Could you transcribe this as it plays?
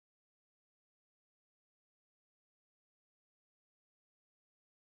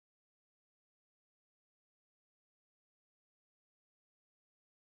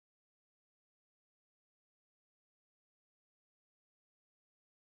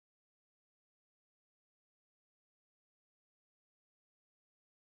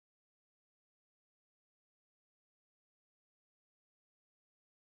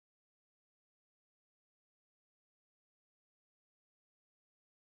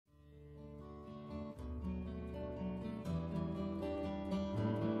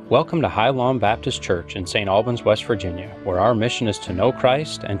Welcome to High Lawn Baptist Church in St. Albans, West Virginia, where our mission is to know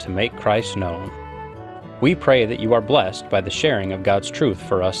Christ and to make Christ known. We pray that you are blessed by the sharing of God's truth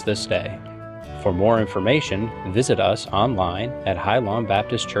for us this day. For more information, visit us online at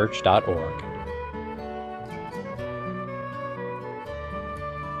highlawnbaptistchurch.org.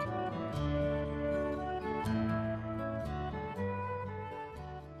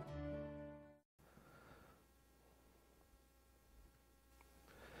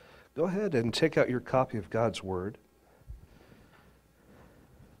 Go ahead and take out your copy of God's Word.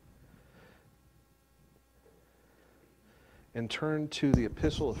 And turn to the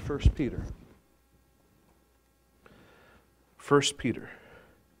epistle of 1 Peter. 1 Peter,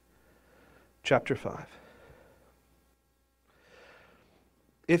 chapter 5.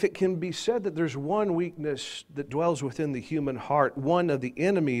 If it can be said that there's one weakness that dwells within the human heart, one that the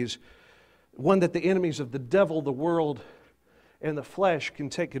enemies of the devil, the world, and the flesh can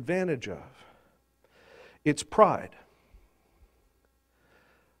take advantage of, it's pride.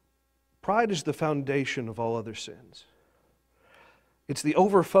 Pride is the foundation of all other sins. It's the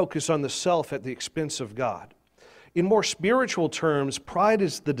overfocus on the self at the expense of God. In more spiritual terms, pride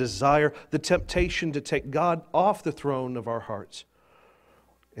is the desire, the temptation to take God off the throne of our hearts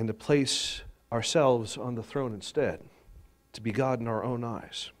and to place ourselves on the throne instead, to be God in our own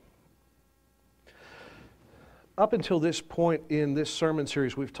eyes. Up until this point in this sermon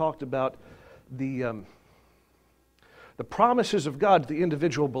series, we've talked about the promises of God to the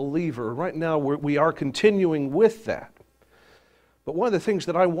individual believer. Right now, we are continuing with that. But one of the things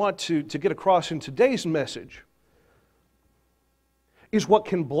that I want to get across in today's message is what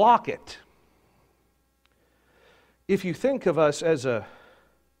can block it. If you think of us as a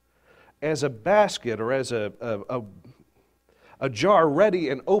basket or as a jar ready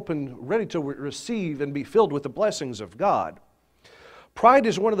and open, ready to receive and be filled with the blessings of God, pride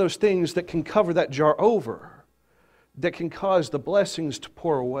is one of those things that can cover that jar over, that can cause the blessings to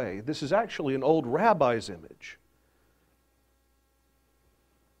pour away. This is actually an old rabbi's image.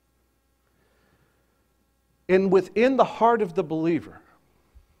 And within the heart of the believer,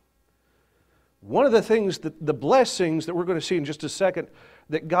 one of the things, the blessings that we're going to see in just a second,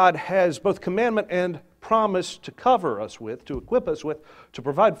 that God has both commandment and promise to cover us with, to equip us with, to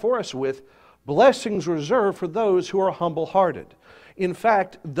provide for us with, blessings reserved for those who are humble-hearted. In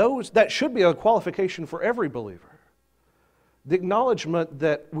fact, that should be a qualification for every believer. The acknowledgement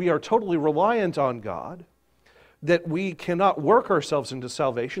that we are totally reliant on God, that we cannot work ourselves into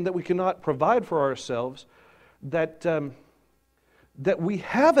salvation, that we cannot provide for ourselves, that we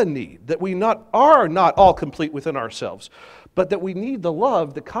have a need, that we are not all complete within ourselves, but that we need the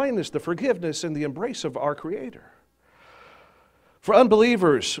love, the kindness, the forgiveness, and the embrace of our Creator. For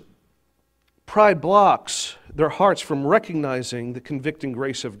unbelievers, pride blocks their hearts from recognizing the convicting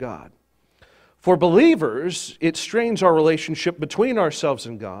grace of God. For believers, it strains our relationship between ourselves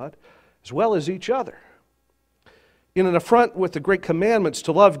and God, as well as each other. In an affront with the great commandments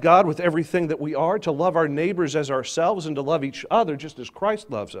to love God with everything that we are, to love our neighbors as ourselves, and to love each other just as Christ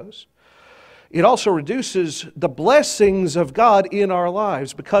loves us, it also reduces the blessings of God in our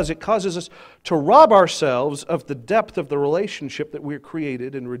lives because it causes us to rob ourselves of the depth of the relationship that we're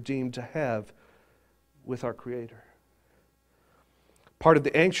created and redeemed to have with our Creator. Part of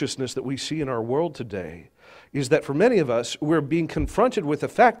the anxiousness that we see in our world today is that for many of us, we're being confronted with the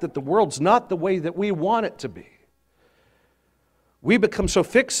fact that the world's not the way that we want it to be. We become so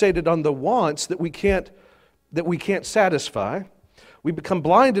fixated on the wants that we can't satisfy. We become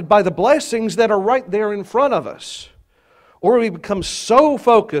blinded by the blessings that are right there in front of us. Or we become so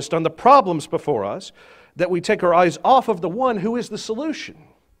focused on the problems before us that we take our eyes off of the one who is the solution.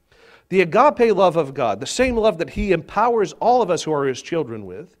 The agape love of God, the same love that He empowers all of us who are His children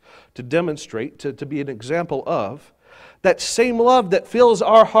with, to demonstrate, to be an example of, that same love that fills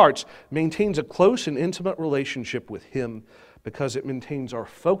our hearts maintains a close and intimate relationship with Him, because it maintains our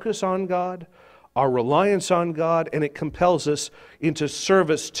focus on God, our reliance on God, and it compels us into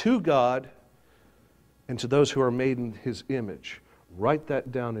service to God and to those who are made in His image. Write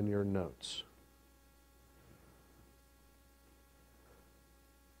that down in your notes.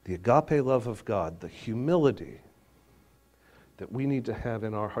 The agape love of God, the humility that we need to have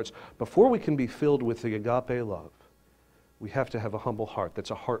in our hearts. Before we can be filled with the agape love, we have to have a humble heart that's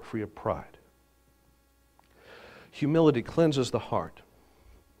a heart free of pride. Humility cleanses the heart.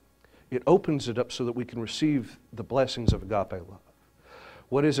 It opens it up so that we can receive the blessings of agape love.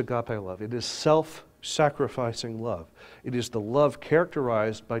 What is agape love? It is self-sacrificing love. It is the love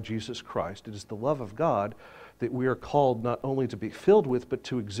characterized by Jesus Christ. It is the love of God that we are called not only to be filled with, but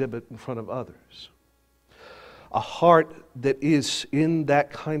to exhibit in front of others. a heart that is in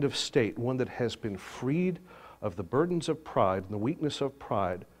that kind of state, one that has been freed of the burdens of pride and the weakness of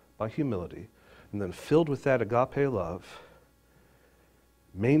pride by humility, and then filled with that agape love,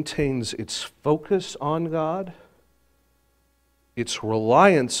 maintains its focus on God, its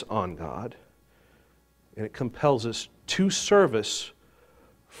reliance on God, and it compels us to service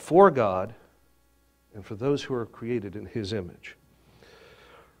for God and for those who are created in His image.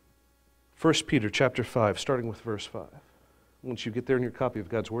 1 Peter chapter 5, starting with verse 5. Once you get there in your copy of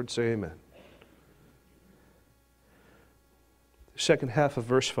God's Word, say amen. The second half of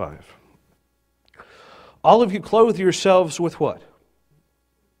verse 5. All of you clothe yourselves with what?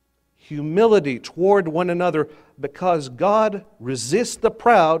 Humility toward one another, because God resists the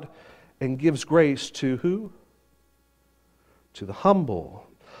proud and gives grace to who? To the humble.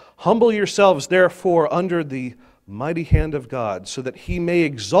 Humble yourselves, therefore, under the mighty hand of God, so that He may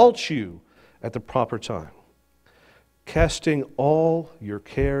exalt you at the proper time, casting all your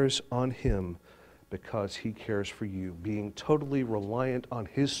cares on Him, because He cares for you, being totally reliant on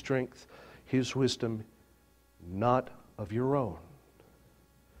His strength, His wisdom, not of your own.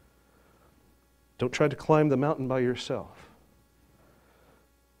 Don't try to climb the mountain by yourself.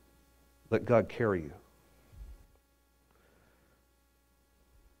 Let God carry you.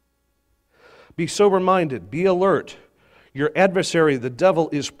 Be sober-minded, be alert. Your adversary, the devil,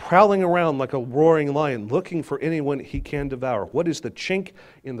 is prowling around like a roaring lion, looking for anyone he can devour. What is the chink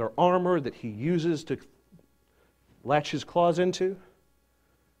in their armor that he uses to latch his claws into?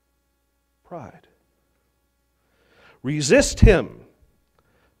 Pride. Resist him.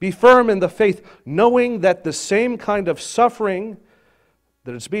 Be firm in the faith, knowing that the same kind of suffering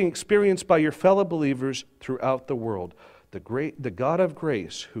that is being experienced by your fellow believers throughout the world. The God of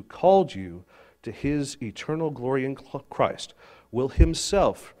grace, who called you to His eternal glory in Christ, will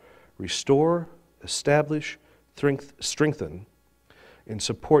Himself restore, establish, strengthen, and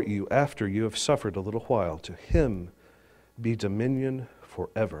support you after you have suffered a little while. To Him be dominion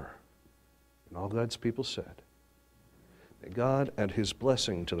forever. And all God's people said, may God add His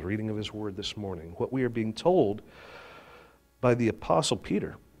blessing to the reading of His Word this morning. What we are being told by the Apostle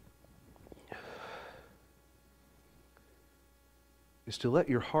Peter is to let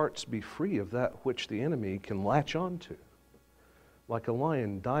your hearts be free of that which the enemy can latch onto, like a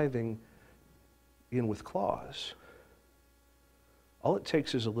lion diving in with claws. All it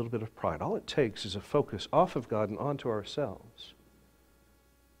takes is a little bit of pride. All it takes is a focus off of God and onto ourselves.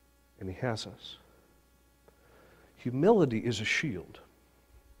 And He has us. Humility is a shield.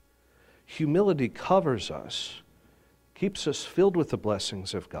 Humility covers us, keeps us filled with the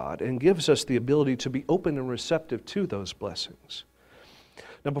blessings of God, and gives us the ability to be open and receptive to those blessings.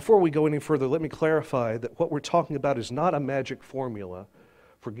 Now, before we go any further, let me clarify that what we're talking about is not a magic formula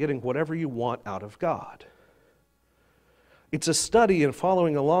for getting whatever you want out of God. It's a study in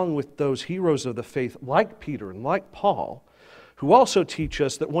following along with those heroes of the faith like Peter and like Paul, who also teach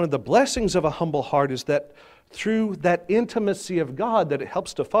us that one of the blessings of a humble heart is that through that intimacy of God that it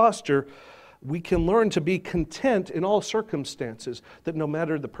helps to foster, we can learn to be content in all circumstances, that no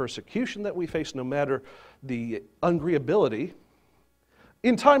matter the persecution that we face, no matter the unagreeability,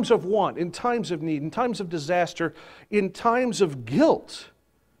 in times of want, in times of need, in times of disaster, in times of guilt.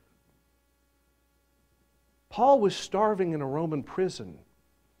 Paul was starving in a Roman prison.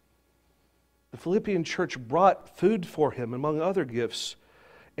 The Philippian church brought food for him, among other gifts.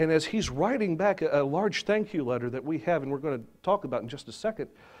 And as he's writing back a large thank you letter that we have, and we're going to talk about in just a second,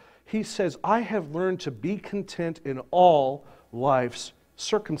 he says, I have learned to be content in all life's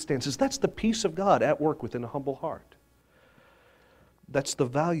circumstances. That's the peace of God at work within a humble heart. That's the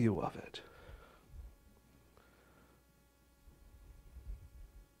value of it.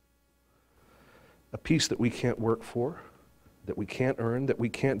 A peace that we can't work for, that we can't earn, that we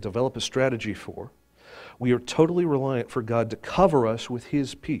can't develop a strategy for. We are totally reliant for God to cover us with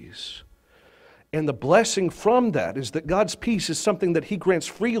His peace. And the blessing from that is that God's peace is something that He grants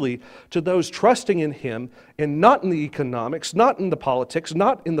freely to those trusting in Him, and not in the economics, not in the politics,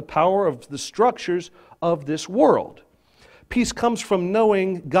 not in the power of the structures of this world. Peace comes from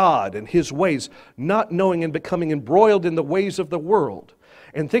knowing God and His ways, not knowing and becoming embroiled in the ways of the world.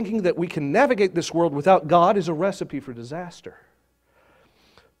 And thinking that we can navigate this world without God is a recipe for disaster.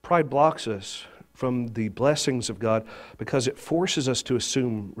 Pride blocks us from the blessings of God because it forces us to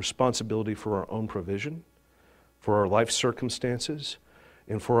assume responsibility for our own provision, for our life circumstances,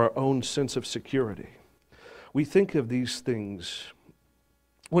 and for our own sense of security. We think of these things,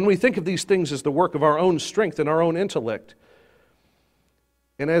 when we think of these things as the work of our own strength and our own intellect,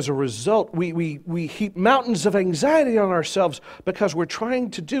 and as a result, we heap mountains of anxiety on ourselves because we're trying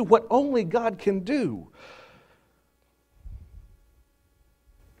to do what only God can do.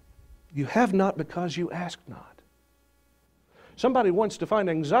 You have not because you ask not. Somebody once defined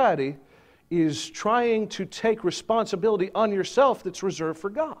anxiety is trying to take responsibility on yourself that's reserved for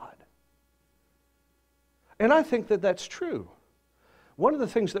God. And I think that that's true. One of the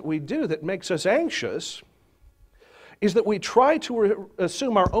things that we do that makes us anxious is that we try to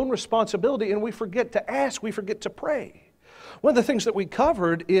assume our own responsibility and we forget to ask, we forget to pray. One of the things that we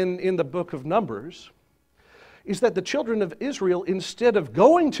covered in the book of Numbers is that the children of Israel, instead of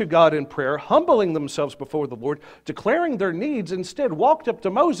going to God in prayer, humbling themselves before the Lord, declaring their needs, instead walked up to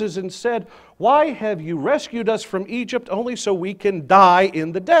Moses and said, "Why have you rescued us from Egypt only so we can die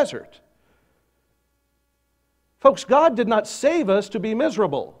in the desert?" Folks, God did not save us to be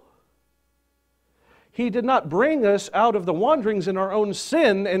miserable. He did not bring us out of the wanderings in our own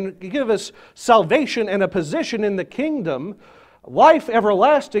sin and give us salvation and a position in the kingdom, life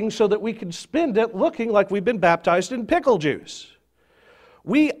everlasting, so that we can spend it looking like we've been baptized in pickle juice.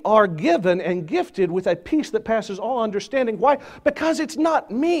 We are given and gifted with a peace that passes all understanding. Why? Because it's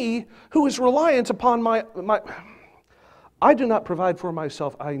not me who is reliant upon my I do not provide for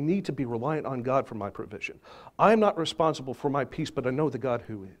myself. I need to be reliant on God for my provision. I am not responsible for my peace, but I know the God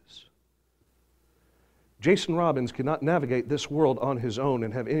who is. Jason Robbins cannot navigate this world on his own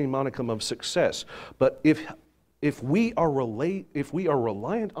and have any modicum of success. But if we are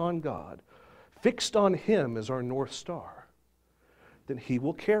reliant on God, fixed on Him as our North Star, then He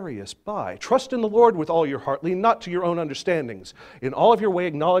will carry us by. Trust in the Lord with all your heart. Lean not to your own understandings. In all of your way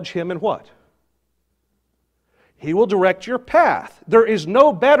acknowledge Him, and what? He will direct your path. There is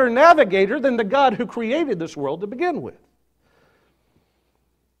no better navigator than the God who created this world to begin with.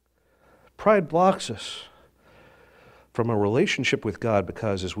 Pride blocks us from a relationship with God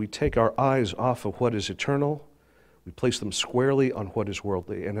because as we take our eyes off of what is eternal, we place them squarely on what is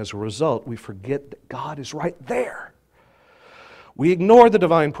worldly. And as a result, we forget that God is right there. We ignore the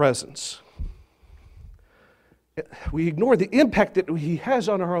divine presence. We ignore the impact that He has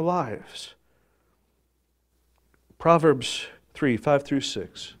on our lives. Proverbs 3, 5 through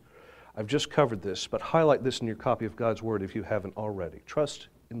 6. I've just covered this, but highlight this in your copy of God's Word if you haven't already. Trust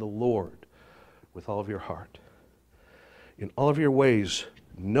in the Lord with all of your heart. In all of your ways,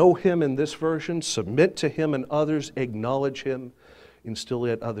 know Him in this version, submit to Him in others, acknowledge Him, instill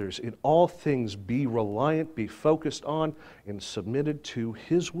it others. In all things, be reliant, be focused on, and submitted to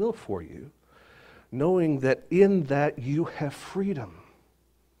His will for you, knowing that in that you have freedom.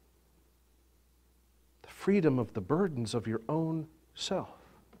 Freedom of the burdens of your own self.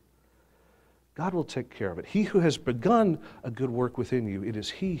 God will take care of it. He who has begun a good work within you, it is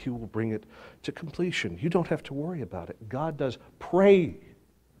He who will bring it to completion. You don't have to worry about it. God does. Pray.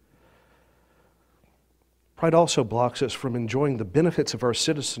 Pride also blocks us from enjoying the benefits of our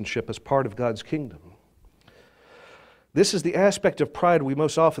citizenship as part of God's kingdom. This is the aspect of pride we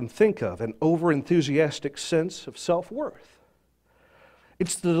most often think of, an over-enthusiastic sense of self-worth.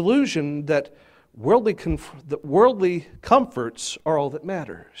 It's the delusion that worldly comforts are all that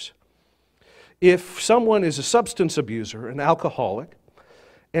matters. If someone is a substance abuser, an alcoholic,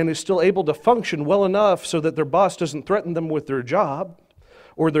 and is still able to function well enough so that their boss doesn't threaten them with their job,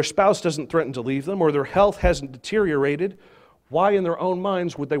 or their spouse doesn't threaten to leave them, or their health hasn't deteriorated, why in their own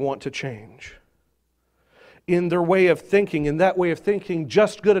minds would they want to change? In their way of thinking, in that way of thinking,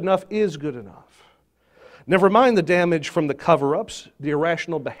 just good enough is good enough. Never mind the damage from the cover-ups, the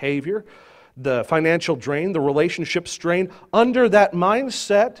irrational behavior, the financial drain, the relationship strain. Under that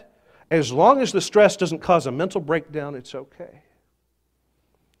mindset, as long as the stress doesn't cause a mental breakdown, it's okay.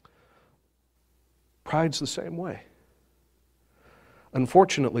 Pride's the same way.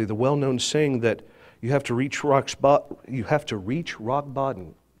 Unfortunately, the well-known saying that you have to reach rock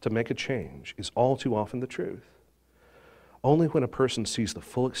bottom to make a change is all too often the truth. Only when a person sees the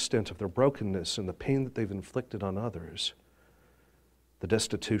full extent of their brokenness and the pain that they've inflicted on others, the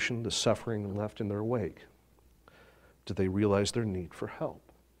destitution, the suffering left in their wake, do they realize their need for help.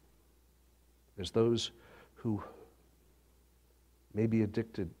 As those who may be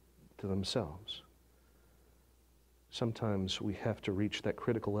addicted to themselves, sometimes we have to reach that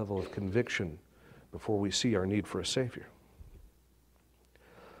critical level of conviction before we see our need for a Savior.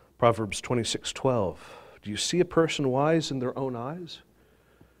 Proverbs 26:12. Do you see a person wise in their own eyes?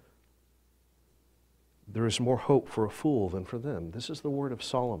 There is more hope for a fool than for them. This is the word of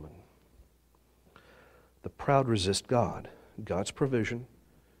Solomon. The proud resist God, God's provision,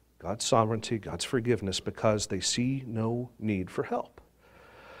 God's sovereignty, God's forgiveness, because they see no need for help.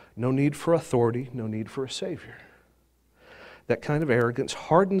 No need for authority, no need for a Savior. That kind of arrogance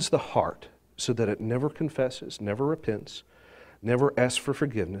hardens the heart so that it never confesses, never repents, never asks for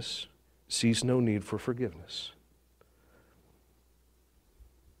forgiveness, sees no need for forgiveness.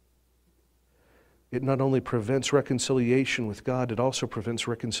 It not only prevents reconciliation with God, it also prevents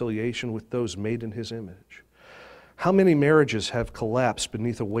reconciliation with those made in His image. How many marriages have collapsed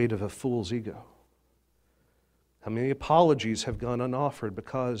beneath the weight of a fool's ego? How many apologies have gone unoffered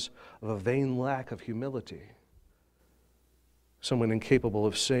because of a vain lack of humility? Someone incapable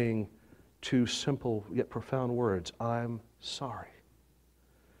of saying two simple yet profound words, I'm sorry.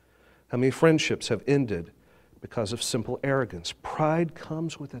 How many friendships have ended because of simple arrogance? Pride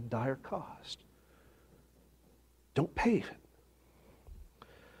comes with a dire cost. Don't pay it.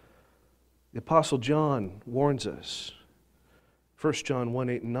 The Apostle John warns us, 1 John 1,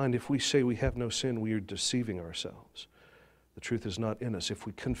 8 and 9, if we say we have no sin, we are deceiving ourselves. The truth is not in us. If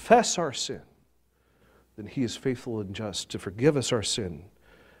we confess our sin, then He is faithful and just to forgive us our sin,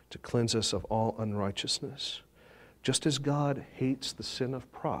 to cleanse us of all unrighteousness. Just as God hates the sin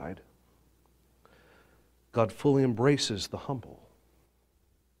of pride, God fully embraces the humble.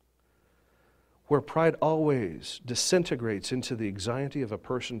 Where pride always disintegrates into the anxiety of a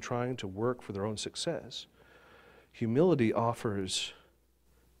person trying to work for their own success, humility offers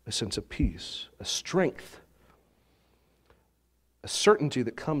a sense of peace, a strength, a certainty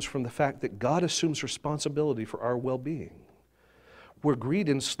that comes from the fact that God assumes responsibility for our well-being. Where greed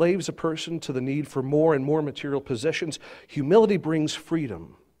enslaves a person to the need for more and more material possessions, humility brings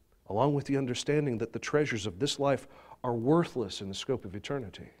freedom, along with the understanding that the treasures of this life are worthless in the scope of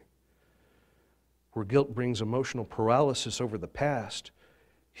eternity. Where guilt brings emotional paralysis over the past,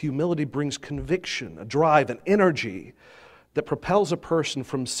 humility brings conviction, a drive, an energy that propels a person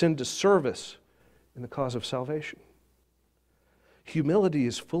from sin to service in the cause of salvation. Humility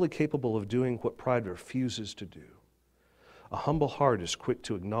is fully capable of doing what pride refuses to do. A humble heart is quick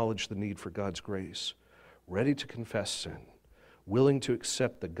to acknowledge the need for God's grace, ready to confess sin, willing to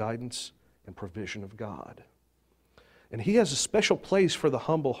accept the guidance and provision of God. And He has a special place for the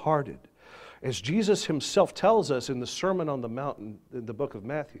humble-hearted. As Jesus Himself tells us in the Sermon on the Mount in the book of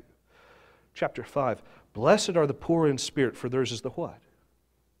Matthew, chapter 5, blessed are the poor in spirit, for theirs is the what?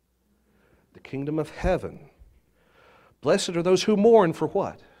 The kingdom of heaven. Blessed are those who mourn, for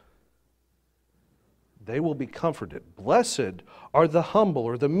what? They will be comforted. Blessed are the humble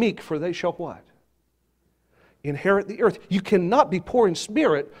or the meek, for they shall what? Inherit the earth. You cannot be poor in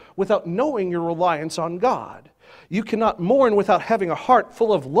spirit without knowing your reliance on God. You cannot mourn without having a heart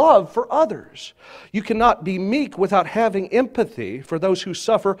full of love for others. You cannot be meek without having empathy for those who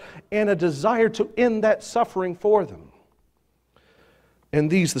suffer and a desire to end that suffering for them. And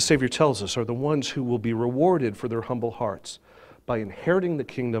these, the Savior tells us, are the ones who will be rewarded for their humble hearts by inheriting the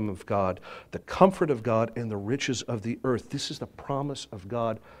kingdom of God, the comfort of God, and the riches of the earth. This is the promise of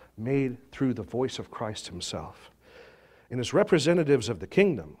God made through the voice of Christ Himself. And as representatives of the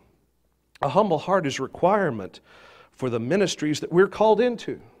kingdom, a humble heart is a requirement for the ministries that we're called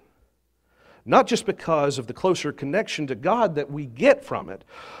into. Not just because of the closer connection to God that we get from it,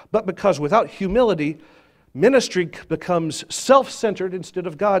 but because without humility, ministry becomes self-centered instead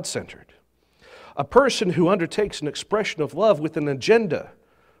of God-centered. A person who undertakes an expression of love with an agenda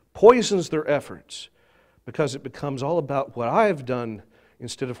poisons their efforts because it becomes all about what I have done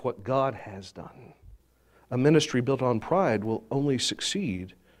instead of what God has done. A ministry built on pride will only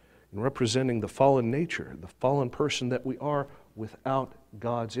succeed in representing the fallen nature, the fallen person that we are without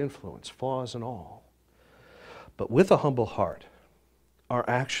God's influence, flaws and all. But with a humble heart, our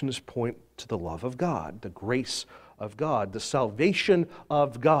actions point to the love of God, the grace of God, the salvation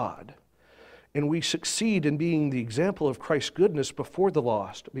of God. And we succeed in being the example of Christ's goodness before the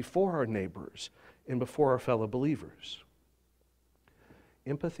lost, before our neighbors, and before our fellow believers.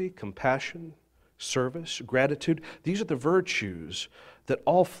 Empathy, compassion, service, gratitude, these are the virtues that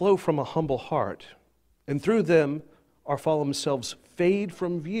all flow from a humble heart. And through them, our fallen selves fade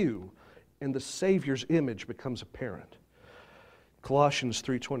from view, and the Savior's image becomes apparent. Colossians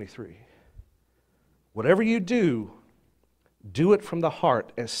 3:23. Whatever you do, do it from the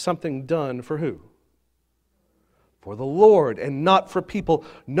heart as something done for who? For the Lord, and not for people,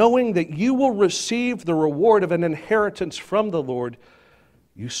 knowing that you will receive the reward of an inheritance from the Lord.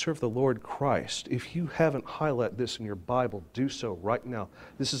 You serve the Lord Christ. If you haven't highlighted this in your Bible, do so right now.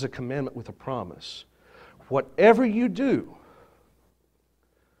 This is a commandment with a promise. Whatever you do,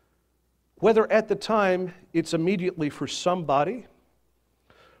 whether at the time it's immediately for somebody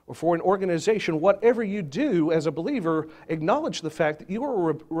or for an organization, whatever you do as a believer, acknowledge the fact that you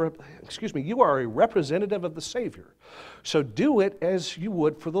are a representative of the Savior. So do it as you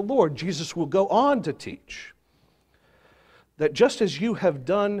would for the Lord. Jesus will go on to teach that just as you have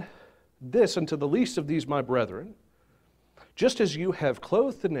done this unto the least of these my brethren, Just as you have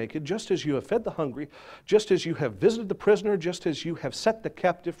clothed the naked, just as you have fed the hungry, just as you have visited the prisoner, just as you have set the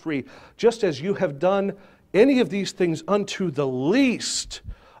captive free, just as you have done any of these things unto the least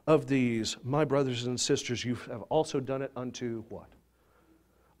of these, my brothers and sisters, you have also done it unto what?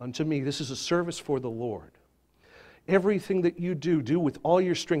 Unto me. This is a service for the Lord. Everything that you do, do with all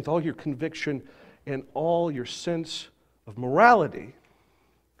your strength, all your conviction, and all your sense of morality,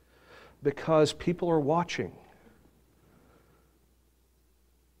 because people are watching.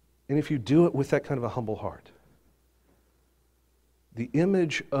 And if you do it with that kind of a humble heart, the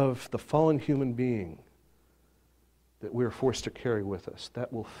image of the fallen human being that we are forced to carry with us,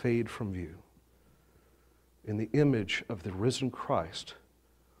 that will fade from view. And the image of the risen Christ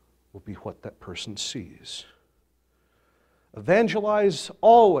will be what that person sees. Evangelize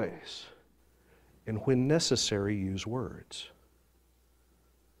always, and when necessary, use words.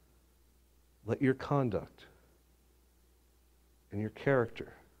 Let your conduct and your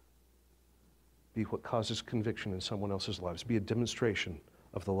character be what causes conviction in someone else's lives. Be a demonstration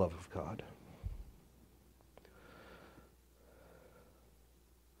of the love of God.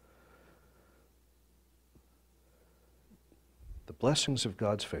 The blessings of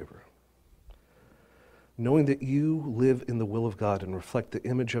God's favor. Knowing that you live in the will of God and reflect the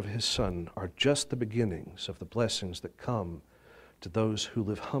image of His Son are just the beginnings of the blessings that come to those who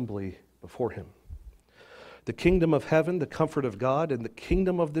live humbly before Him. The kingdom of heaven, the comfort of God, and the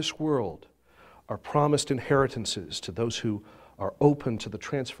kingdom of this world are promised inheritances to those who are open to the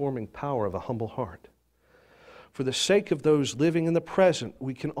transforming power of a humble heart. For the sake of those living in the present,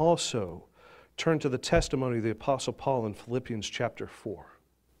 we can also turn to the testimony of the Apostle Paul in Philippians chapter 4.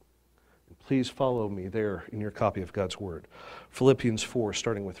 And please follow me there in your copy of God's Word. Philippians 4,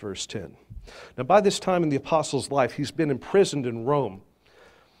 starting with verse 10. Now, by this time in the apostle's life, he's been imprisoned in Rome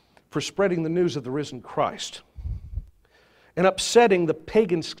for spreading the news of the risen Christ and upsetting the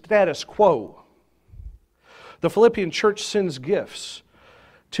pagan status quo. The Philippian church sends gifts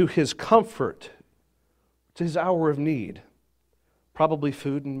to his comfort, to his hour of need, probably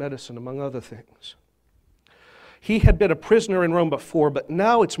food and medicine, among other things. He had been a prisoner in Rome before, but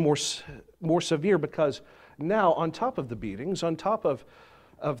now it's more severe, because now, on top of the beatings, on top of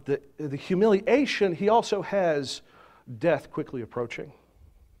the humiliation, he also has death quickly approaching.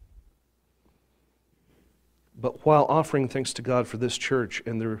 But while offering thanks to God for this church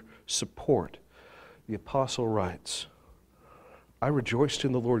and their support, the apostle writes, I rejoiced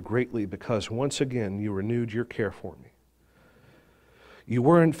in the Lord greatly because once again you renewed your care for me. You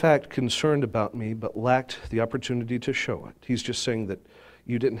were in fact concerned about me, but lacked the opportunity to show it. He's just saying that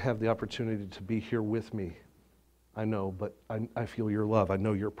you didn't have the opportunity to be here with me. I know, but I feel your love. I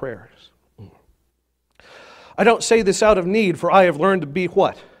know your prayers. I don't say this out of need, for I have learned to be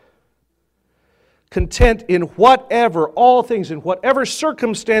what? Content in whatever, all things, in whatever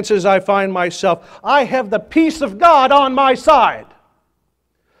circumstances I find myself. I have the peace of God on my side.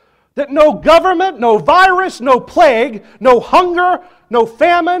 That no government, no virus, no plague, no hunger, no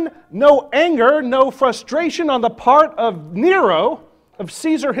famine, no anger, no frustration on the part of Nero, of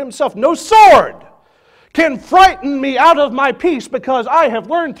Caesar himself, no sword can frighten me out of my peace, because I have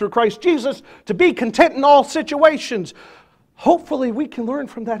learned through Christ Jesus to be content in all situations. Hopefully we can learn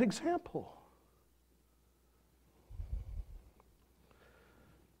from that example.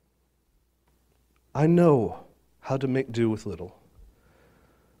 I know how to make do with little.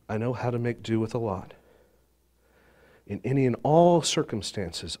 I know how to make do with a lot. In any and all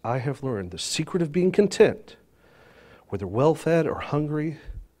circumstances, I have learned the secret of being content, whether well-fed or hungry,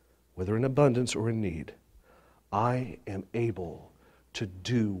 whether in abundance or in need. I am able to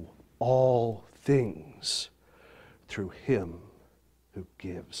do all things through Him who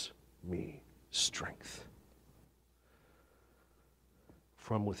gives me strength.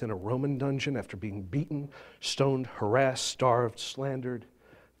 From within a Roman dungeon, after being beaten, stoned, harassed, starved, slandered,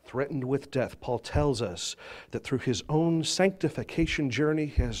 threatened with death, Paul tells us that through his own sanctification journey,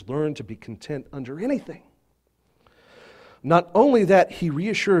 he has learned to be content under anything. Not only that, he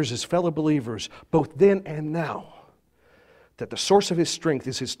reassures his fellow believers, both then and now, that the source of his strength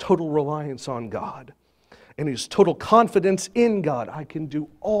is his total reliance on God and his total confidence in God. I can do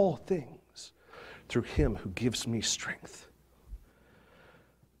all things through Him who gives me strength.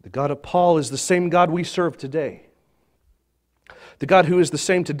 The God of Paul is the same God we serve today. The God who is the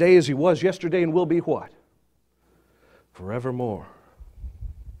same today as He was yesterday and will be what? Forevermore.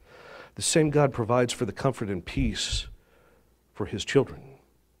 The same God provides for the comfort and peace for His children.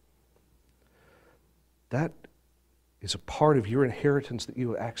 That is a part of your inheritance that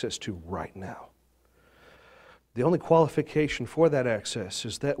you have access to right now. The only qualification for that access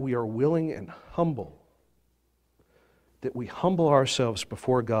is that we are willing and humble that we humble ourselves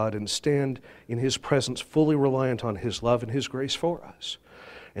before God and stand in His presence fully reliant on His love and His grace for us.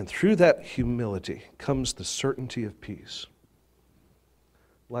 And through that humility comes the certainty of peace.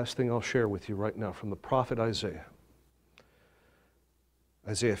 Last thing I'll share with you right now from the prophet Isaiah.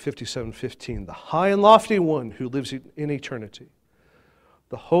 Isaiah 57:15, the high and lofty one who lives in eternity,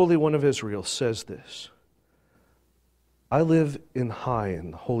 the Holy One of Israel says this, I live in high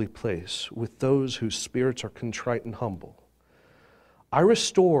and holy place with those whose spirits are contrite and humble. I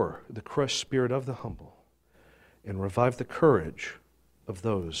restore the crushed spirit of the humble and revive the courage of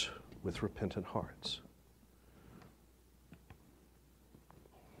those with repentant hearts.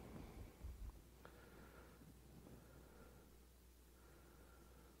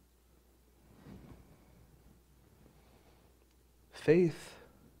 Faith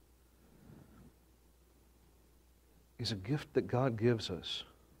is a gift that God gives us.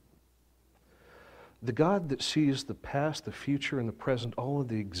 The God that sees the past, the future, and the present all at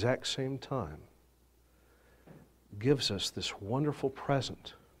the exact same time gives us this wonderful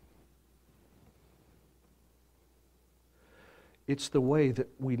present. It's the way that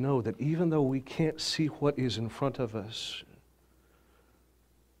we know that even though we can't see what is in front of us,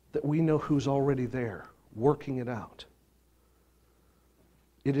 that we know who's already there, working it out.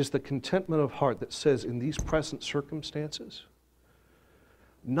 It is the contentment of heart that says, in these present circumstances,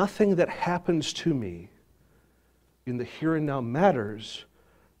 nothing that happens to me in the here and now matters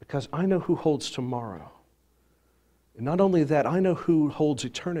because I know who holds tomorrow. And not only that, I know who holds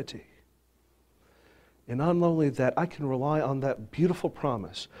eternity. And not only that, I can rely on that beautiful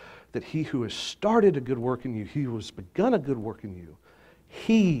promise that He who has started a good work in you, He who has begun a good work in you,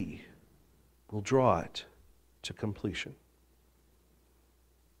 He will draw it to completion.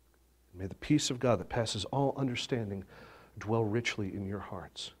 May the peace of God that passes all understanding dwell richly in your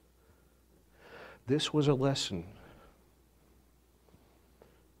hearts. This was a lesson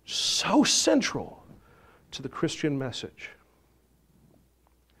so central to the Christian message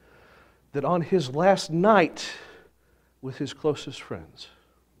that on His last night with His closest friends,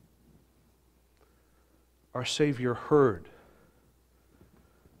 our Savior heard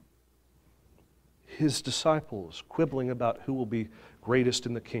His disciples quibbling about who will be greatest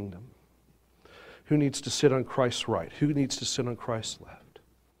in the kingdom. Who needs to sit on Christ's right? Who needs to sit on Christ's left?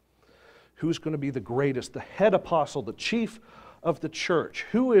 Who's going to be the greatest, the head apostle, the chief of the church?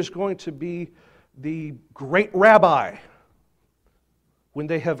 Who is going to be the great rabbi when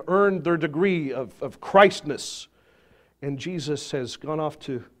they have earned their degree of Christness? And Jesus has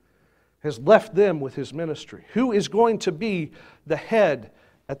has left them with His ministry. Who is going to be the head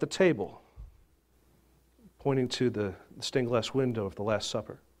at the table? Pointing to the stained glass window of the Last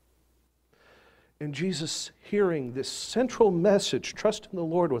Supper. And Jesus, hearing this central message, trust in the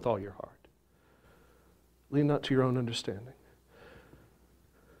Lord with all your heart. Lean not to your own understanding.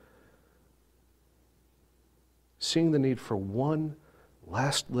 Seeing the need for one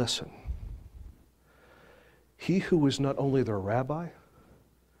last lesson. He who is not only their rabbi,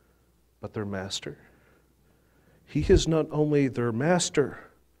 but their master. He is not only their master,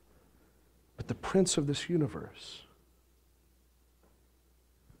 but the prince of this universe.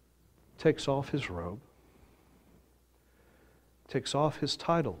 Takes off his robe, takes off his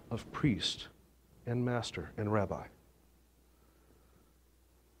title of priest and master and rabbi,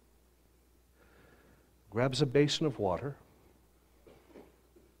 grabs a basin of water,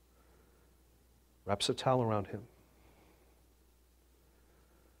 wraps a towel around him,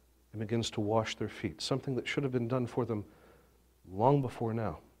 and begins to wash their feet, something that should have been done for them long before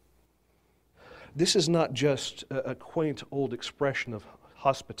now. This is not just a quaint old expression of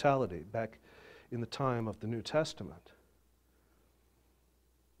hospitality back in the time of the New Testament.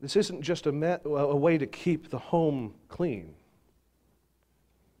 This isn't just a way to keep the home clean.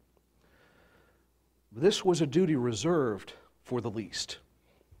 This was a duty reserved for the least.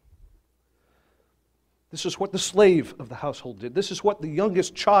 This is what the slave of the household did. This is what the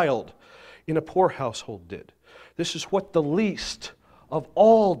youngest child in a poor household did. This is what the least of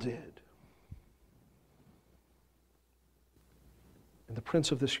all did. And the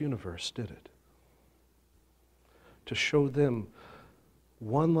Prince of this universe did it. To show them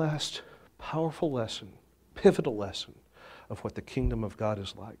one last powerful lesson, pivotal lesson of what the kingdom of God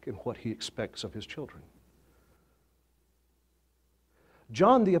is like and what He expects of His children.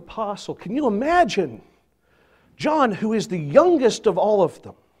 John the Apostle, can you imagine? John, who is the youngest of all of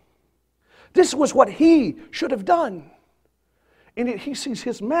them. This was what he should have done. And yet he sees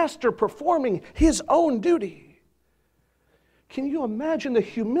his master performing his own duty. Can you imagine the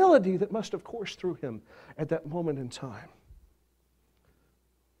humility that must have coursed through him at that moment in time?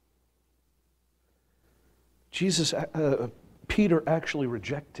 Peter actually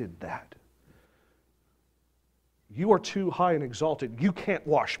rejected that. You are too high and exalted. You can't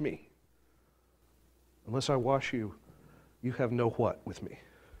wash me. Unless I wash you, you have no what with me?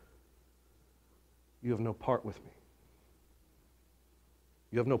 You have no part with me.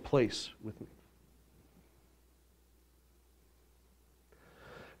 You have no place with me.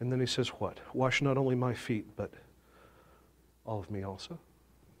 And then he says what? Wash not only my feet, but all of me also.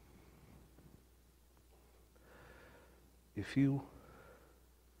 If you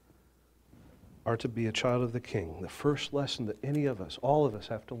are to be a child of the King, the first lesson that any of us, all of us,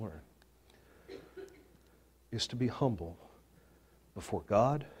 have to learn is to be humble before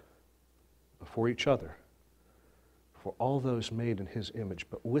God, before each other, for all those made in His image.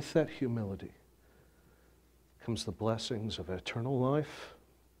 But with that humility comes the blessings of eternal life,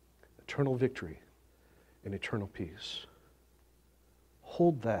 eternal victory, and eternal peace.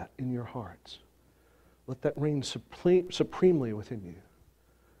 Hold that in your hearts. Let that reign supremely within you,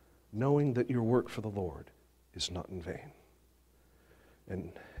 knowing that your work for the Lord is not in vain.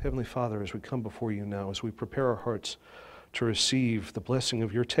 And Heavenly Father, as we come before you now, as we prepare our hearts to receive the blessing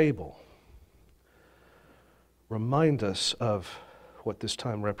of your table, remind us of what this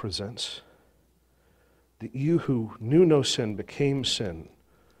time represents, that you who knew no sin became sin,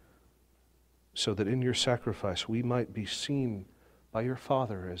 so that in your sacrifice we might be seen by your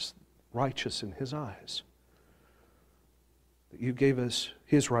Father as righteous in His eyes. That you gave us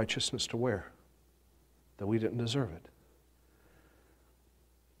His righteousness to wear, though we didn't deserve it.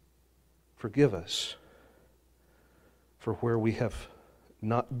 Forgive us for where we have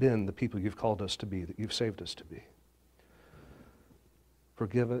not been the people you've called us to be, that you've saved us to be.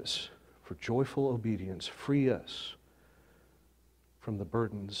 Forgive us for joyful obedience. Free us from the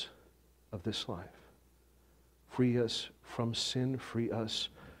burdens of this life. Free us from sin. Free us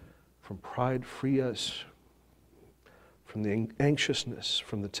from pride. Free us from the anxiousness,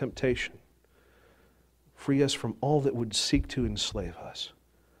 from the temptation. Free us from all that would seek to enslave us.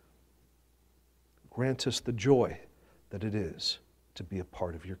 Grant us the joy that it is to be a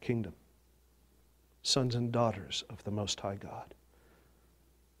part of your kingdom. Sons and daughters of the Most High God.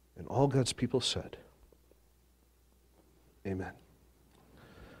 And all God's people said, Amen.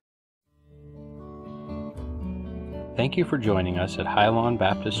 Thank you for joining us at Highland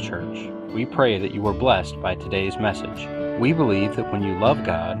Baptist Church. We pray that you were blessed by today's message. We believe that when you love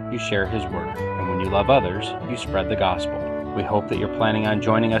God, you share His Word, and when you love others, you spread the gospel. We hope that you're planning on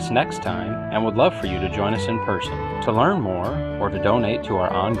joining us next time and would love for you to join us in person. To learn more or to donate to our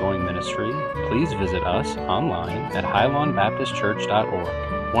ongoing ministry, please visit us online at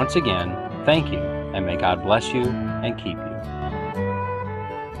highlandbaptistchurch.org. Once again, thank you, and may God bless you and keep you.